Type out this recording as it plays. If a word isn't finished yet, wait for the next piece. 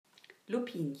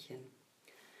Lupinchen.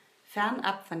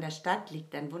 Fernab von der Stadt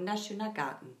liegt ein wunderschöner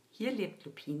Garten. Hier lebt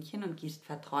Lupinchen und gießt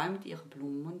verträumt ihre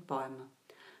Blumen und Bäume.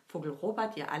 Vogel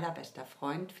Robert, ihr allerbester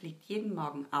Freund, fliegt jeden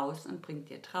Morgen aus und bringt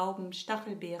ihr Trauben,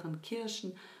 Stachelbeeren,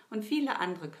 Kirschen und viele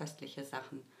andere köstliche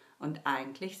Sachen. Und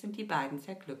eigentlich sind die beiden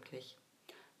sehr glücklich.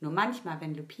 Nur manchmal,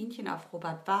 wenn Lupinchen auf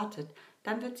Robert wartet,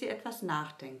 dann wird sie etwas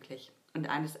nachdenklich. Und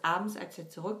eines Abends, als er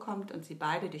zurückkommt und sie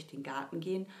beide durch den Garten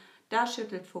gehen, da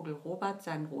schüttelt Vogel Robert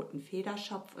seinen roten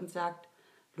Federschopf und sagt: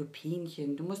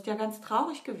 Lupinchen, du musst ja ganz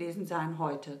traurig gewesen sein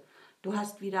heute. Du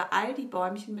hast wieder all die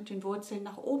Bäumchen mit den Wurzeln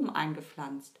nach oben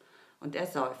eingepflanzt. Und er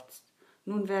seufzt.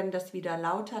 Nun werden das wieder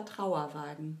lauter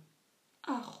Trauerweiden.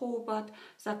 Ach, Robert,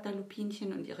 sagt der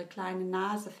Lupinchen und ihre kleine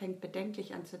Nase fängt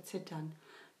bedenklich an zu zittern.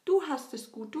 Du hast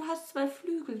es gut, du hast 2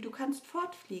 Flügel, du kannst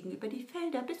fortfliegen über die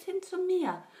Felder bis hin zum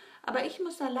Meer. Aber ich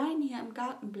muss allein hier im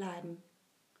Garten bleiben.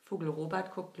 Vogel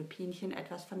Robert guckt Lupinchen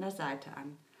etwas von der Seite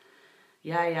an.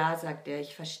 Ja, ja, sagt er,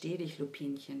 ich verstehe dich,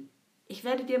 Lupinchen. Ich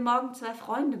werde dir morgen 2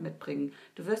 Freunde mitbringen.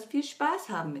 Du wirst viel Spaß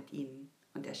haben mit ihnen.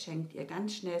 Und er schenkt ihr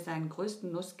ganz schnell seinen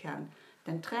größten Nusskern,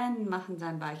 denn Tränen machen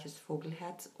sein weiches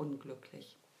Vogelherz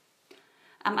unglücklich.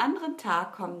 Am anderen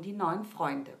Tag kommen die 9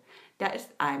 Freunde. Da ist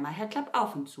einmal Herr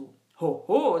Klappaufenzu. Ho,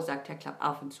 ho, sagt Herr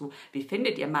Klappaufenzu, wie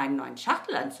findet ihr meinen neuen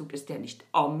Schachtelanzug? Ist der nicht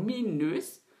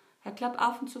ominös? Herr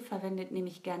Klappaufenzu verwendet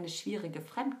nämlich gerne schwierige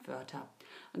Fremdwörter.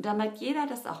 Und damit jeder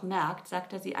das auch merkt,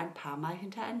 sagt er sie ein paar Mal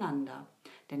hintereinander.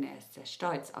 Denn er ist sehr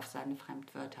stolz auf seine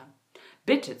Fremdwörter.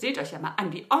 Bitte, seht euch ja mal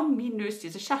an, wie ominös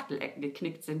diese Schachtelecken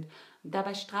geknickt sind. Und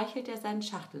dabei streichelt er seinen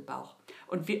Schachtelbauch.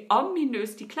 Und wie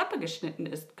ominös die Klappe geschnitten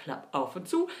ist. Klappauf und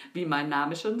zu, wie mein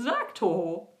Name schon sagt,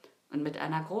 hoho. Und mit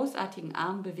einer großartigen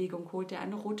Armbewegung holt er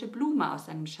eine rote Blume aus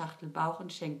seinem Schachtelbauch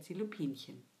und schenkt sie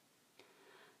Lupinchen.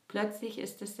 Plötzlich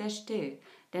ist es sehr still,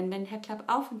 denn wenn Herr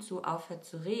Klappaufenzu aufhört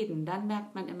zu reden, dann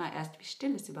merkt man immer erst, wie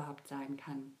still es überhaupt sein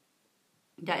kann.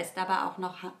 Da ist aber auch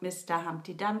noch Mr.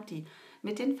 Humpty Dumpty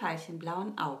mit den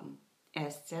veilchenblauen Augen. Er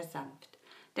ist sehr sanft.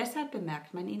 Deshalb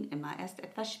bemerkt man ihn immer erst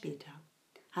etwas später.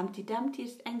 Humpty Dumpty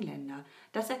ist Engländer.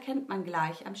 Das erkennt man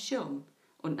gleich am Schirm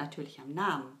und natürlich am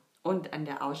Namen und an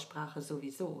der Aussprache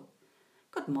sowieso.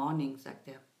 Good morning, sagt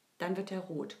er. Dann wird er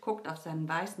rot, guckt auf seinen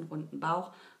weißen, runden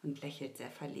Bauch und lächelt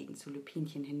sehr verlegen zu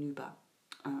Lupinchen hinüber.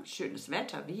 Schönes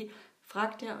Wetter, wie?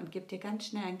 Fragt er und gibt ihr ganz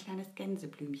schnell ein kleines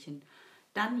Gänseblümchen.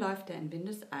 Dann läuft er in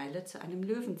Windeseile zu einem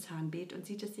Löwenzahnbeet und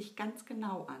sieht es sich ganz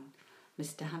genau an.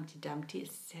 Mr. Humpty Dumpty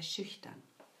ist sehr schüchtern.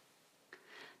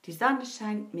 Die Sonne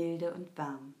scheint milde und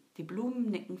warm. Die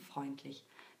Blumen nicken freundlich.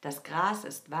 Das Gras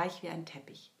ist weich wie ein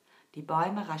Teppich. Die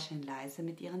Bäume rascheln leise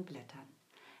mit ihren Blättern.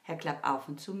 Herr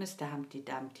Klappaufenzu, Mr. Humpty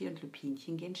Dumpty und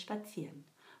Lupinchen gehen spazieren.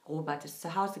 Robert ist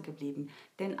zu Hause geblieben,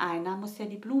 denn einer muss ja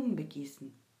die Blumen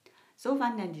begießen. So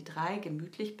wandern die 3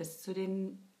 gemütlich bis zu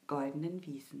den goldenen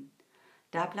Wiesen.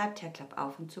 Da bleibt Herr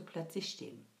Klappaufenzu plötzlich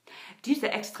stehen. Diese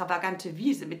extravagante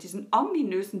Wiese mit diesen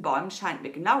ominösen Bäumen scheint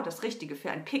mir genau das Richtige für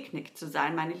ein Picknick zu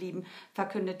sein, meine Lieben,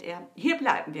 verkündet er. Hier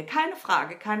bleiben wir, keine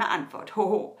Frage, keine Antwort,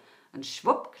 hoho. Und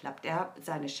schwupp klappt er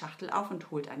seine Schachtel auf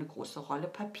und holt eine große Rolle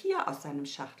Papier aus seinem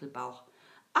Schachtelbauch.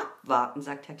 Abwarten,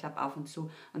 sagt Herr Klappaufenzu,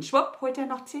 und schwupp holt er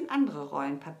noch 10 andere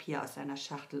Rollen Papier aus seiner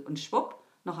Schachtel und schwupp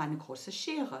noch eine große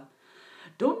Schere.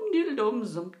 Dumm,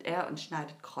 summt er und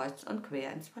schneidet kreuz und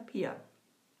quer ins Papier.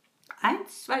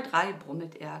 1, 2, 3,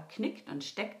 brummelt er, knickt und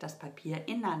steckt das Papier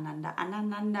ineinander,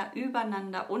 aneinander,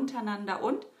 übereinander, untereinander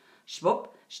und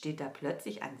schwupp steht da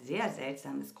plötzlich ein sehr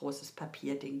seltsames großes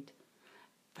Papierding.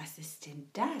 Was ist denn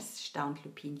das? Staunt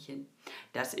Lupinchen.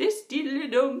 Das ist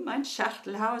Diddlidum, ein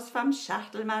Schachtelhaus vom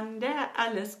Schachtelmann, der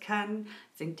alles kann,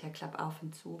 singt Herr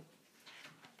Klappaufenzu.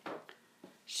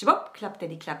 Schwupp klappt er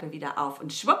die Klappe wieder auf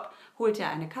und schwupp holt er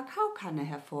eine Kakaokanne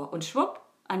hervor und schwupp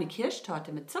eine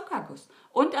Kirschtorte mit Zuckerguss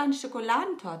und eine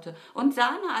Schokoladentorte und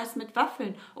Sahneeis mit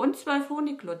Waffeln und 12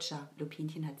 Honiglutscher.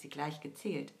 Lupinchen hat sie gleich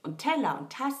gezählt. Und Teller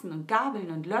und Tassen und Gabeln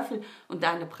und Löffel und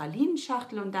eine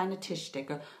Pralinenschachtel und eine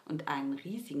Tischdecke und einen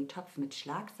riesigen Topf mit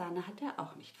Schlagsahne hat er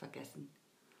auch nicht vergessen.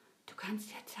 Du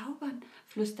kannst ja zaubern,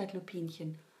 flüstert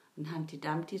Lupinchen. Und Humpty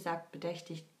Dumpty sagt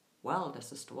bedächtig, well,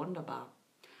 das ist wunderbar.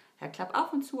 Herr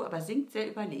Klappaufenzu aber singt sehr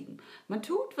überlegen. Man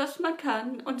tut, was man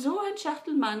kann, und so ein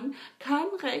Schachtelmann kann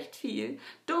recht viel.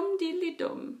 Dumm.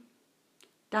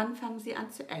 Dann fangen sie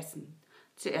an zu essen.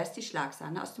 Zuerst die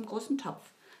Schlagsahne aus dem großen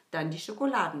Topf, dann die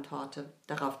Schokoladentorte,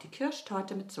 darauf die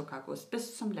Kirschtorte mit Zuckerguss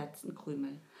bis zum letzten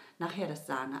Krümel. Nachher das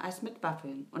Sahneeis mit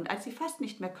Waffeln. Und als sie fast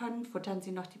nicht mehr können, futtern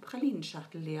sie noch die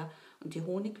Pralinenschachtel leer und die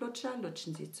Honiglutscher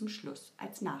lutschen sie zum Schluss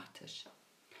als Nachtisch.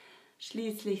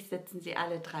 Schließlich sitzen sie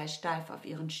alle 3 steif auf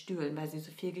ihren Stühlen, weil sie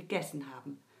so viel gegessen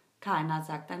haben. Keiner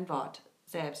sagt ein Wort.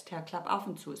 Selbst Herr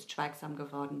Klappaufenzu ist schweigsam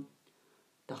geworden.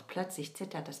 Doch plötzlich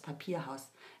zittert das Papierhaus.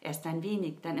 Erst ein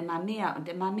wenig, dann immer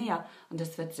mehr, und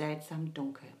es wird seltsam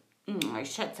dunkel.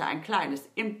 Ich schätze, ein kleines,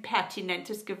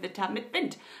 impertinentes Gewitter mit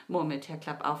Wind, murmelt Herr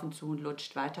Klappaufenzu und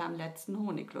lutscht weiter am letzten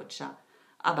Honiglutscher.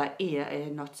 Aber ehe er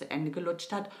noch zu Ende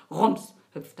gelutscht hat, rums,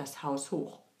 hüpft das Haus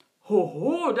hoch.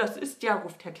 Hoho, das ist ja,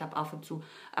 ruft Herr Klappaufenzu.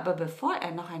 Aber bevor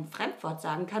er noch ein Fremdwort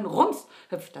sagen kann, rums,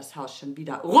 hüpft das Haus schon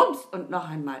wieder. Rums und noch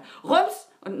einmal, rums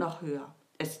und noch höher.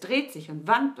 Es dreht sich und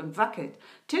wankt und wackelt.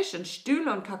 Tisch und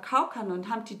Stühle und Kakaokanne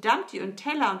und Humpty Dumpty und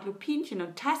Teller und Lupinchen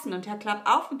und Tassen und Herr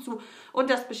Klappaufenzu und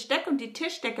das Besteck und die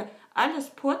Tischdecke,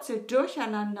 alles purzelt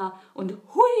durcheinander und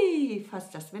hui,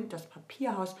 fasst das Wind das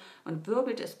Papierhaus und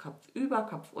wirbelt es kopfüber,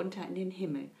 kopfunter in den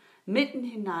Himmel, mitten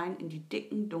hinein in die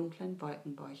dicken, dunklen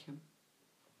Wolkenbäuche.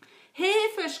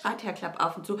 »Hilfe«, schreit Herr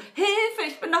Klappaufenzu, »Hilfe,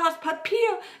 ich bin noch aus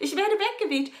Papier, ich werde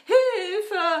weggeweht,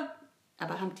 Hilfe!«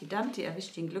 Aber Humpty Dumpty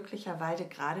erwischt ihn glücklicherweise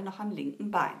gerade noch am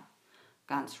linken Bein.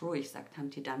 »Ganz ruhig«, sagt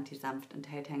Humpty Dumpty sanft und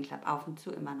hält Herrn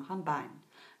Klappaufenzu immer noch am Bein.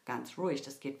 »Ganz ruhig,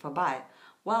 das geht vorbei.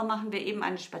 Well, machen wir eben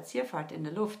eine Spazierfahrt in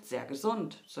der Luft, sehr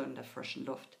gesund, so in der frischen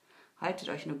Luft. Haltet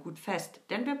euch nur gut fest,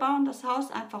 denn wir bauen das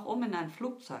Haus einfach um in ein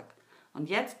Flugzeug. Und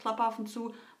jetzt,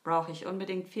 Klappaufenzu, brauche ich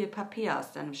unbedingt viel Papier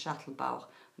aus deinem Schachtelbauch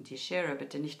und die Schere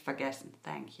bitte nicht vergessen.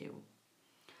 Thank you.«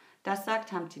 Das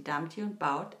sagt Humpty Dumpty und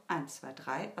baut, 1, 2,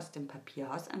 3, aus dem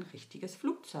Papierhaus ein richtiges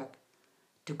Flugzeug.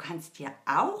 »Du kannst ja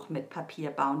auch mit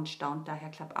Papier bauen«, staunt da Herr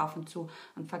Klappaufenzu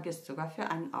und vergisst sogar für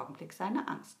einen Augenblick seine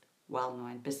Angst. »Well, nur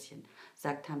ein bisschen«,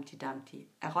 sagt Humpty Dumpty.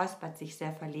 Er räuspert sich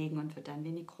sehr verlegen und wird ein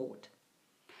wenig rot.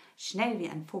 Schnell wie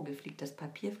ein Vogel fliegt das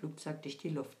Papierflugzeug durch die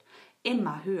Luft.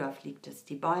 Immer höher fliegt es,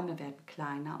 die Bäume werden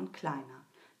kleiner und kleiner.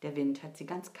 Der Wind hat sie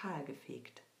ganz kahl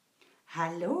gefegt.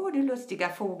 »Hallo, du lustiger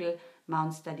Vogel«,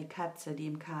 maunzt da die Katze, die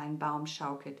im kahlen Baum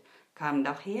schaukelt. »Komm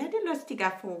doch her, du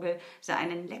lustiger Vogel, so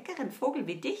einen leckeren Vogel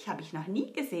wie dich habe ich noch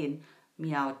nie gesehen«,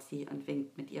 miaut sie und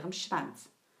winkt mit ihrem Schwanz.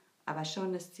 Aber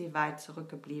schon ist sie weit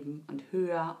zurückgeblieben und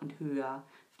höher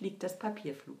fliegt das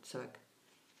Papierflugzeug.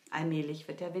 Allmählich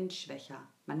wird der Wind schwächer,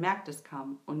 man merkt es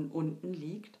kaum, und unten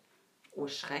liegt, oh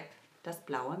Schreck, das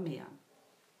blaue Meer.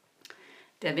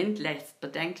 Der Wind lässt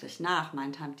bedenklich nach,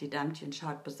 meint Humpty Dumpty und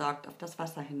schaut besorgt auf das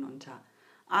Wasser hinunter.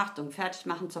 »Achtung, fertig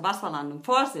machen zur Wasserlandung,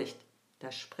 Vorsicht!«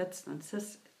 Da spritzt und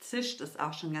zischt es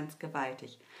auch schon ganz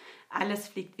gewaltig. Alles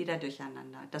fliegt wieder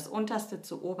durcheinander, das Unterste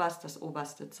zu Oberst, das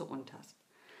Oberste zu Unterst.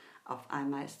 Auf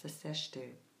einmal ist es sehr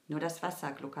still. Nur das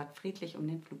Wasser gluckert friedlich um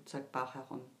den Flugzeugbauch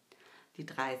herum. Die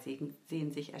drei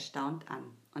sehen sich erstaunt an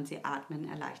und sie atmen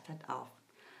erleichtert auf.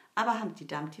 Aber Humpty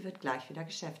Dumpty wird gleich wieder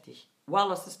geschäftig.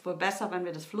 »Well, es ist wohl besser, wenn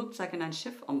wir das Flugzeug in ein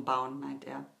Schiff umbauen«, meint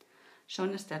er.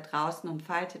 Schon ist er draußen und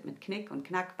faltet mit Knick und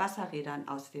Knack Wasserrädern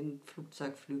aus den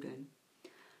Flugzeugflügeln.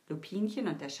 Lupinchen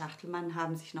und der Schachtelmann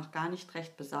haben sich noch gar nicht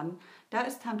recht besonnen, da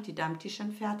ist Humpty Dumpty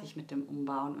schon fertig mit dem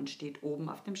Umbauen und steht oben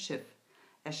auf dem Schiff.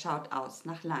 Er schaut aus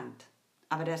nach Land.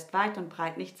 Aber da ist weit und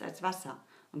breit nichts als Wasser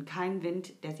und kein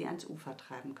Wind, der sie ans Ufer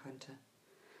treiben könnte.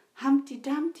 »Humpty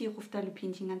Dumpty«, ruft der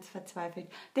Lupinchen ganz verzweifelt,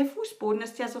 »der Fußboden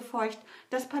ist ja so feucht,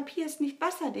 das Papier ist nicht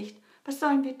wasserdicht, was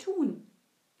sollen wir tun?«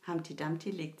 Humpty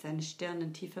Dumpty legt seine Stirn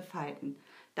in tiefe Falten,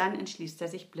 dann entschließt er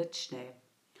sich blitzschnell.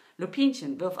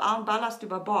 »Lupinchen, wirf allen Ballast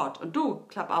über Bord und du,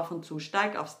 Klappaufenzu,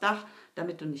 steig aufs Dach,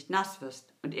 damit du nicht nass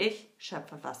wirst, und ich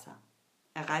schöpfe Wasser.«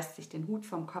 Er reißt sich den Hut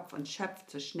vom Kopf und schöpft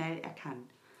so schnell er kann.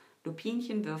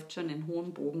 Lupinchen wirft schon in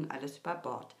hohem Bogen alles über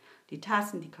Bord. Die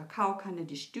Tassen, die Kakaokanne,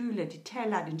 die Stühle, die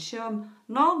Teller, den Schirm.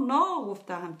 »No, no«, ruft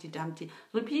da Humpty Dumpty.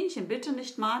 »Lupinchen, bitte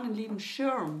nicht meinen lieben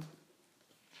Schirm.«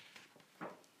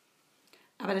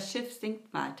 Aber das Schiff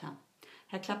sinkt weiter.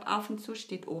 Herr Klappaufenzu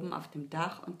steht oben auf dem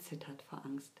Dach und zittert vor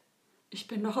Angst. »Ich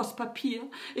bin noch aus Papier.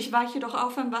 Ich weiche doch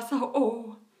auf im Wasser.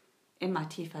 Oh!« Immer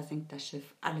tiefer sinkt das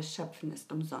Schiff. Alles Schöpfen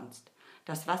ist umsonst.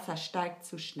 Das Wasser steigt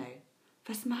zu schnell.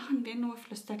 »Was machen wir nur?«,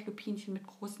 flüstert Lupinchen mit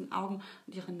großen Augen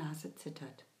und ihre Nase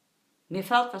zittert. »Mir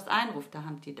fällt was ein«, ruft der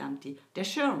Humpty Dumpty. »Der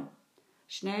Schirm!«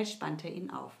 Schnell spannt er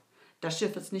ihn auf. »Das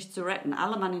Schiff ist nicht zu retten.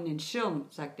 Alle Mann in den Schirm«,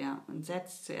 sagt er und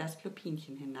setzt zuerst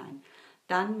Lupinchen hinein.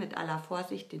 Dann mit aller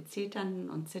Vorsicht den zeternden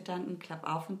und zitternden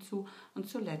Klappaufenzu und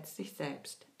zuletzt sich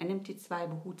selbst. Er nimmt die zwei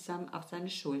behutsam auf seine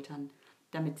Schultern,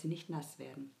 damit sie nicht nass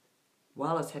werden.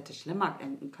 »Well, es hätte schlimmer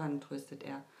enden können«, tröstet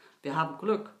er. »Wir haben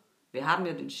Glück. Wir haben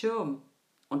ja den Schirm.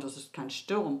 Und es ist kein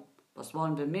Sturm. Was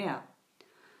wollen wir mehr?«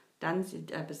 Dann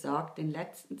sieht er besorgt den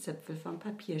letzten Zipfel vom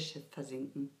Papierschiff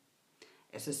versinken.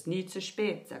 »Es ist nie zu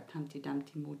spät«, sagt Humpty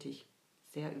Dumpty mutig.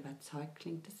 Sehr überzeugt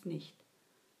klingt es nicht.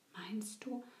 »Meinst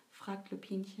du?«, fragt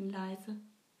Lupinchen leise.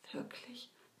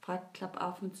 »Wirklich?«, fragt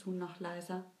Klappaufenzu noch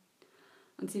leiser.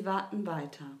 Und sie warten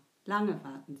weiter. Lange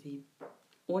warten sie.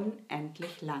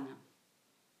 Unendlich lange.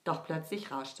 Doch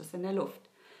plötzlich rauscht es in der Luft.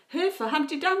 »Hilfe,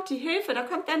 Humpty Dumpty, Hilfe, da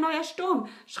kommt ein neuer Sturm«,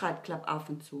 schreit Klappauf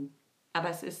und zu. Aber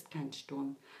es ist kein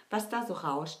Sturm. Was da so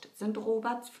rauscht, sind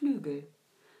Roberts Flügel.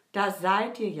 »Da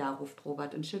seid ihr ja«, ruft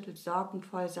Robert und schüttelt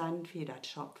sorgenvoll seinen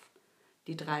Federschopf.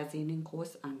 Die drei sehen ihn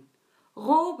groß an.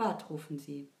 »Robert«, rufen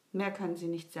sie. Mehr können sie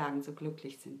nicht sagen, so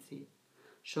glücklich sind sie.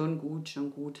 Schon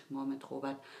gut, murmelt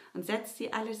Robert und setzt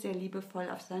sie alle sehr liebevoll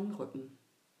auf seinen Rücken.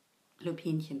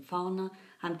 Lupinchen vorne,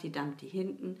 Humpty Dumpty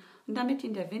hinten und damit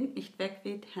ihn der Wind nicht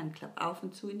wegweht, Herrn Klappauf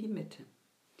und zu in die Mitte.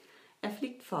 Er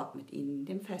fliegt fort mit ihnen,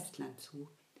 dem Festland zu.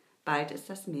 Bald ist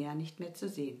das Meer nicht mehr zu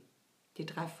sehen. Die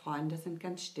drei Freunde sind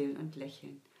ganz still und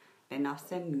lächeln, wenn auch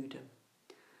sehr müde.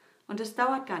 Und es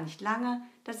dauert gar nicht lange,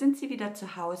 da sind sie wieder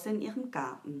zu Hause in ihrem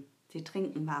Garten. Sie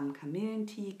trinken warmen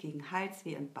Kamillentee gegen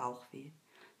Halsweh und Bauchweh.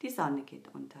 Die Sonne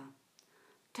geht unter.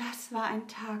 »Das war ein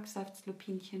Tag«, seufzt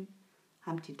Lupinchen.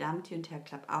 Humpty Dumpty und Herr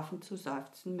Klappauf und zu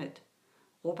seufzen mit.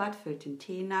 Robert füllt den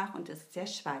Tee nach und ist sehr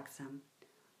schweigsam.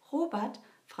 »Robert«,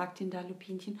 fragt ihn da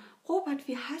Lupinchen, »Robert,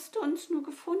 wie hast du uns nur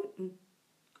gefunden?«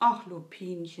 »Ach,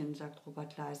 Lupinchen«, sagt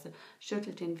Robert leise,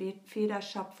 schüttelt den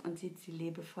Federschopf und sieht sie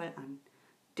liebevoll an.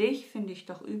 »Dich finde ich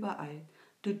doch überall.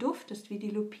 Du duftest wie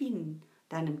die Lupinen.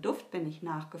 Deinem Duft bin ich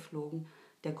nachgeflogen.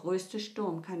 Der größte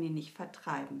Sturm kann ihn nicht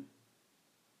vertreiben.«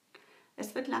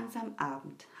 Es wird langsam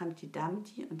Abend. Humpty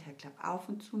Dumpty und Herr Klappauf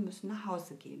und zu müssen nach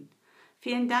Hause gehen.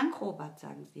 »Vielen Dank, Robert«,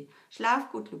 sagen sie.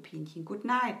 »Schlaf gut, Lupinchen, good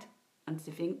night.« Und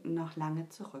sie winken noch lange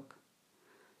zurück.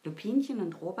 Lupinchen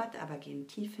und Robert aber gehen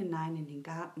tief hinein in den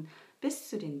Garten, bis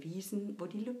zu den Wiesen, wo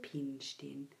die Lupinen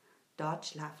stehen. Dort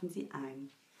schlafen sie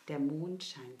ein. Der Mond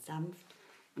scheint sanft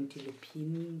und die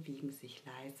Lupinen wiegen sich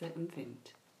leise im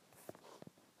Wind.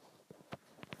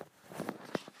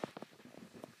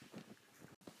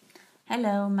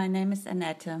 Hello, my name is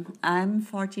Annette. I'm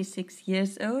 46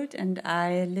 years old and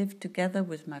I live together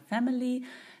with my family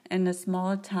in a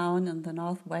small town in the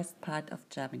northwest part of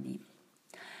Germany.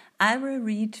 I will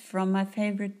read from my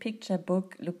favorite picture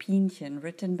book, Lupinchen,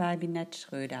 written by Annette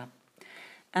Schröder.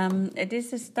 It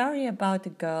is a story about a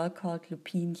girl called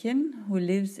Lupinchen who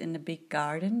lives in a big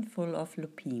garden full of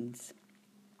lupines.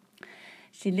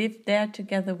 She lived there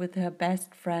together with her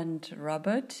best friend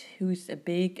Robert, who's a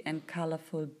big and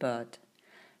colorful bird.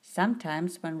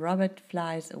 Sometimes when Robert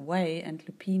flies away and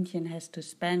Lupinchen has to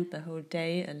spend the whole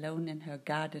day alone in her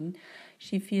garden,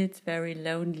 she feels very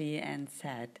lonely and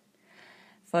sad.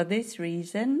 For this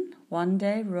reason, one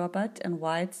day Robert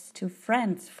invites two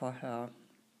friends for her,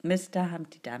 Mr.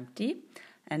 Humpty Dumpty,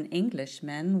 an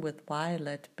Englishman with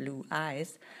violet blue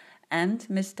eyes, and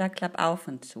Mr. Klappauf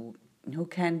und zu, who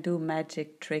can do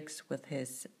magic tricks with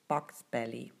his box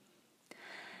belly.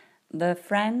 The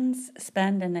friends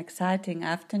spend an exciting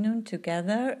afternoon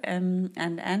together and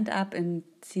end up in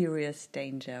serious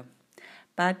danger.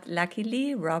 But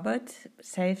luckily, Robert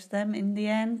saves them in the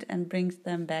end and brings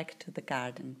them back to the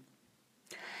garden.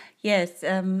 Yes,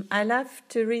 I loved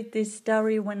to read this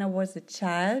story when I was a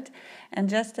child, and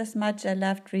just as much I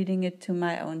loved reading it to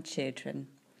my own children.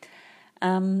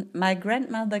 My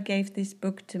grandmother gave this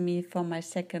book to me for my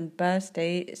second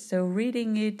birthday, so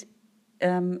reading it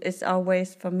is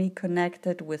always for me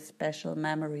connected with special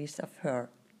memories of her.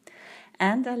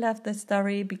 And I love the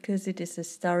story because it is a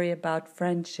story about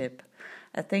friendship.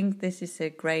 I think this is a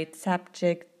great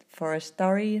subject for a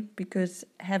story because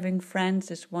having friends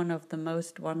is one of the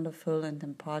most wonderful and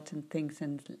important things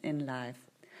in life.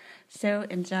 So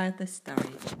enjoy the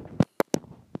story.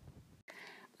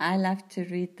 I loved to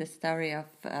read the story of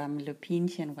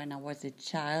Lupinchen when I was a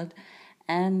child,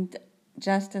 and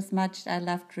just as much I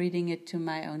loved reading it to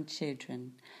my own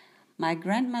children. My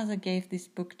grandmother gave this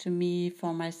book to me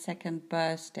for my second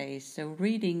birthday, so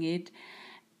reading it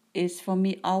is for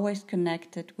me always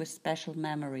connected with special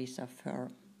memories of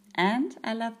her. And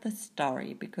I love the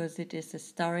story because it is a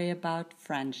story about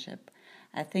friendship.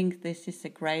 I think this is a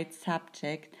great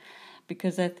subject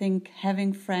because I think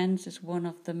having friends is one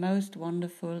of the most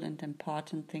wonderful and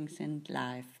important things in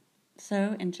life.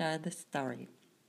 So enjoy the story.